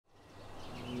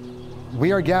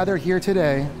We are gathered here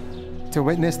today to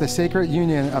witness the sacred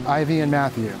union of Ivy and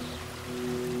Matthew.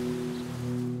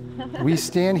 We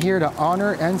stand here to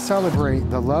honor and celebrate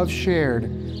the love shared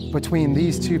between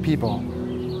these two people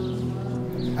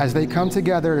as they come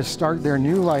together to start their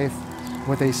new life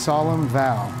with a solemn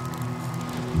vow.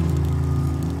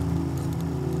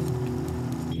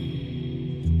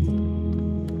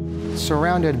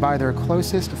 Surrounded by their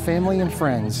closest family and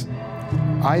friends,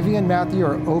 Ivy and Matthew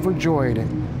are overjoyed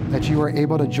that you are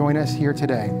able to join us here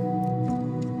today.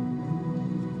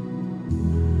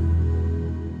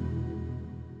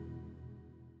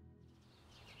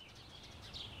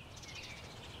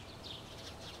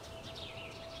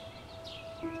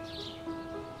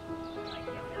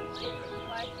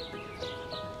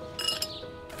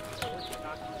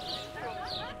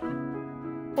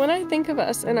 When I think of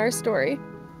us and our story,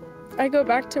 I go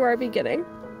back to our beginning.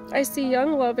 I see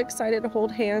young love excited to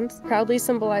hold hands, proudly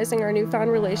symbolizing our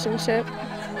newfound relationship,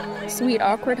 sweet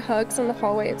awkward hugs in the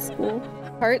hallway at school,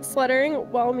 hearts fluttering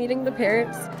while meeting the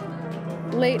parents,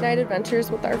 late night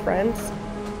adventures with our friends,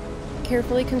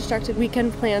 carefully constructed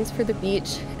weekend plans for the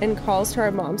beach, and calls to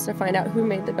our moms to find out who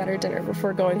made the better dinner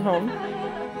before going home.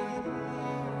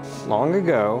 Long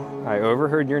ago, I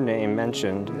overheard your name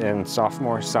mentioned in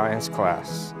sophomore science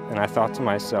class, and I thought to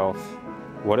myself,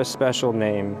 what a special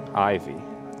name, Ivy.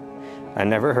 I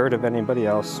never heard of anybody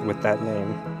else with that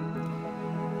name.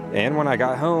 And when I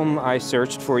got home, I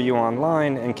searched for you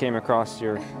online and came across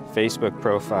your Facebook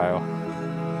profile.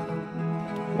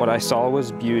 What I saw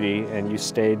was beauty, and you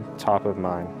stayed top of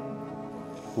mind.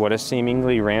 What a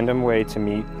seemingly random way to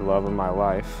meet the love of my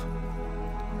life.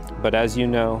 But as you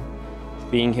know,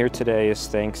 being here today is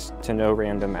thanks to no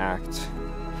random act.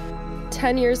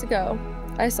 10 years ago,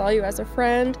 I saw you as a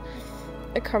friend,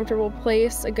 a comfortable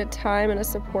place, a good time, and a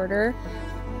supporter.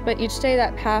 But each day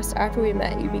that passed after we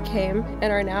met, you became,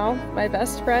 and are now, my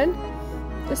best friend,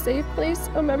 a safe place,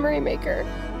 a memory maker,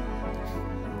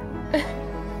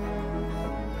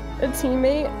 a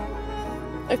teammate,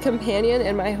 a companion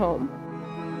in my home.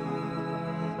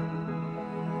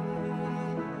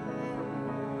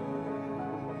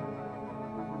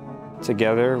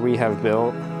 Together, we have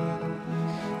built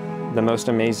the most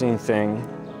amazing thing.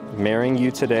 Marrying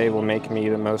you today will make me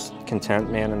the most content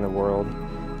man in the world.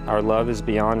 Our love is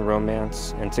beyond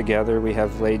romance, and together we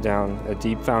have laid down a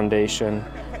deep foundation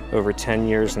over 10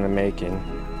 years in the making.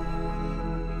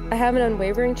 I have an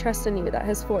unwavering trust in you that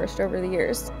has flourished over the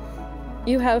years.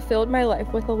 You have filled my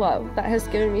life with a love that has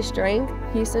given me strength,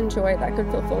 peace, and joy that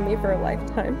could fulfill me for a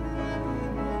lifetime.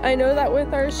 I know that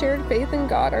with our shared faith in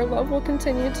God, our love will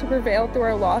continue to prevail through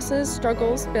our losses,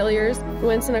 struggles, failures,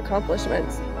 wins, and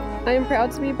accomplishments. I am proud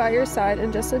to be by your side,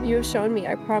 and just as you have shown me,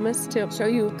 I promise to show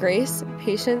you grace,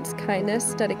 patience,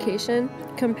 kindness, dedication,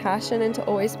 compassion, and to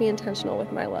always be intentional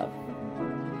with my love.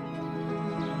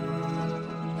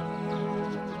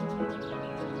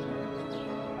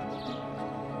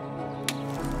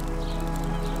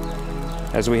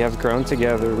 As we have grown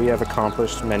together, we have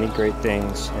accomplished many great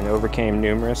things and overcame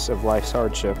numerous of life's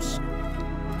hardships.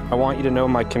 I want you to know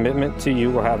my commitment to you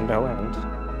will have no end.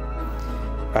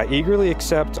 I eagerly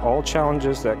accept all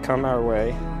challenges that come our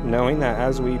way, knowing that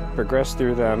as we progress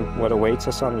through them, what awaits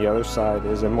us on the other side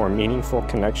is a more meaningful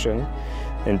connection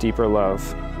and deeper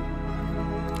love.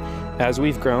 As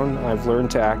we've grown, I've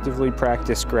learned to actively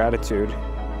practice gratitude.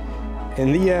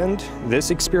 In the end,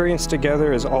 this experience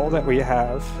together is all that we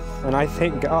have, and I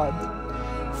thank God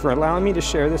for allowing me to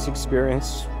share this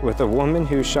experience with a woman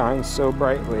who shines so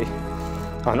brightly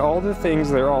on all the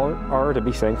things there are to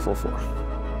be thankful for.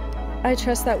 I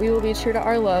trust that we will be true to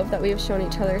our love that we have shown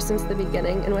each other since the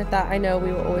beginning, and with that I know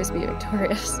we will always be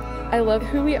victorious. I love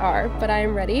who we are, but I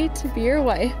am ready to be your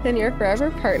wife and your forever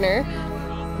partner.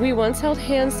 We once held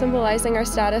hands symbolizing our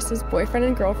status as boyfriend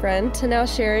and girlfriend, to now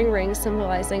sharing rings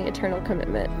symbolizing eternal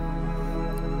commitment.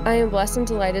 I am blessed and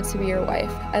delighted to be your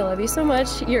wife. I love you so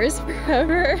much. Yours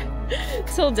forever,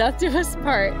 till death do us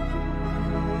part.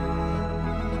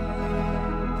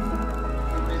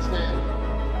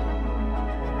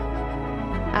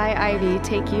 I, Ivy,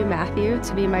 take you, Matthew,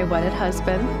 to be my wedded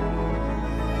husband.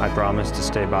 I promise to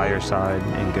stay by your side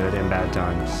in good and bad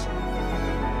times.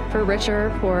 For richer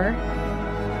or poor.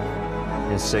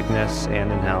 In sickness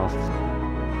and in health.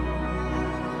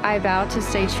 I vow to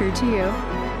stay true to you.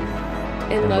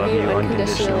 And love you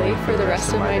unconditionally for the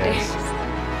rest of my days.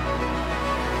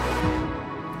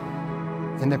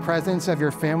 In the presence of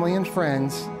your family and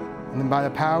friends, and by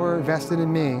the power vested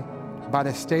in me by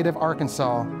the state of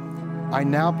Arkansas, I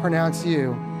now pronounce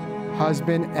you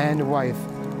husband and wife.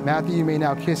 Matthew, you may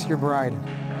now kiss your bride.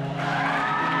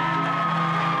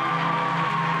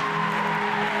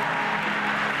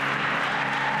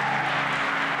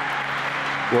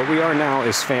 What we are now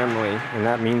is family, and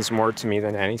that means more to me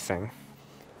than anything.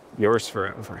 Yours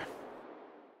forever.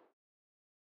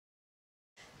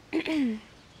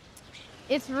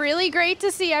 It's really great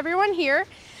to see everyone here.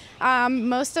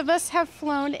 Most of us have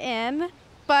flown in,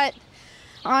 but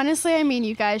honestly, I mean,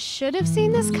 you guys should have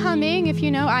seen this coming if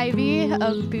you know Ivy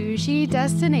of Bougie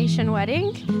Destination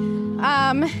Wedding.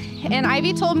 And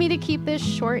Ivy told me to keep this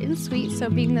short and sweet, so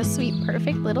being the sweet,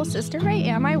 perfect little sister I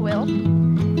am, I will.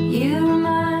 You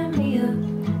remind me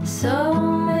of so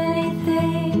many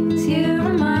things. You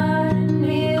remind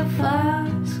me of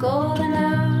flowers, golden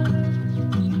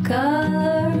hours,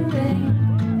 coloring.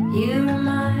 You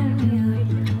remind me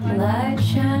of light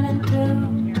shining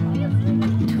through,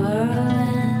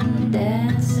 twirling,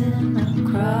 dancing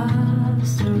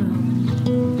across the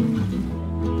room.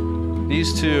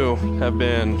 These two have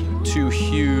been two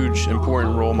huge,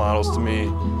 important role models to me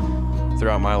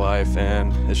throughout my life,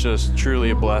 and it's just truly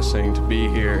a blessing to be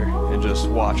here and just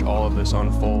watch all of this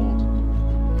unfold.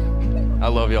 I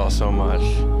love y'all so much,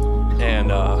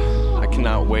 and I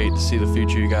cannot wait to see the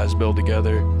future you guys build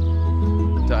together.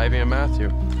 To Ivy and Matthew.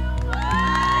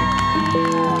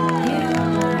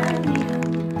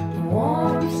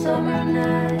 Warm summer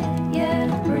night, yeah,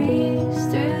 breeze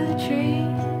through the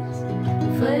trees,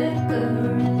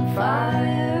 flickering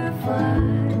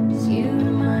fireflies. You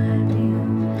remind me of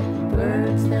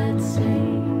birds that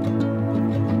sing.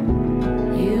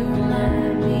 You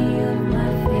remind me of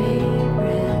my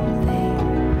favorite thing.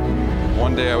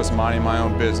 One day I was minding my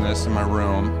own business in my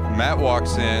room. Matt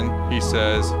walks in, he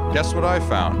says, "Guess what I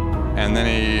found?" And then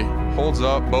he holds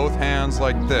up both hands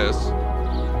like this,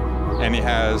 and he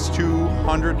has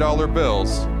 $200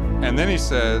 bills. And then he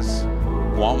says,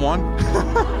 "Want one?"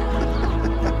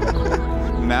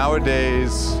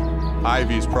 Nowadays,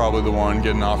 Ivy's probably the one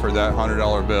getting offered that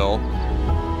 $100 bill.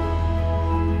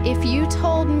 If you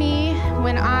told me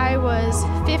when I was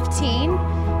 15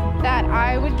 that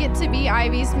I would get to be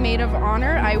Ivy's maid of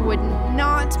honor, I would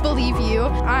not believe you.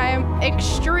 I'm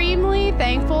extremely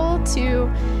thankful to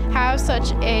have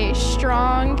such a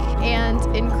strong and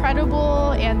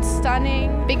incredible and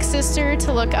stunning big sister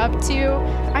to look up to.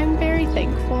 I'm very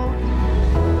thankful.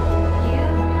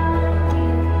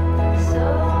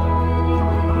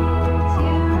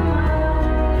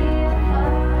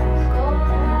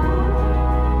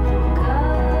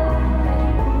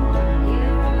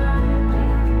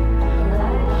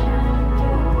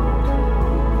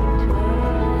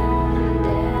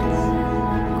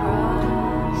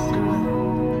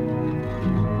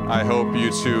 I hope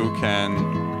you two can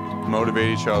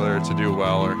motivate each other to do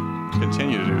well or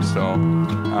continue to do so.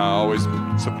 Always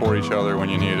support each other when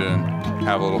you need it and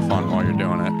have a little fun while you're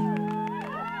doing it.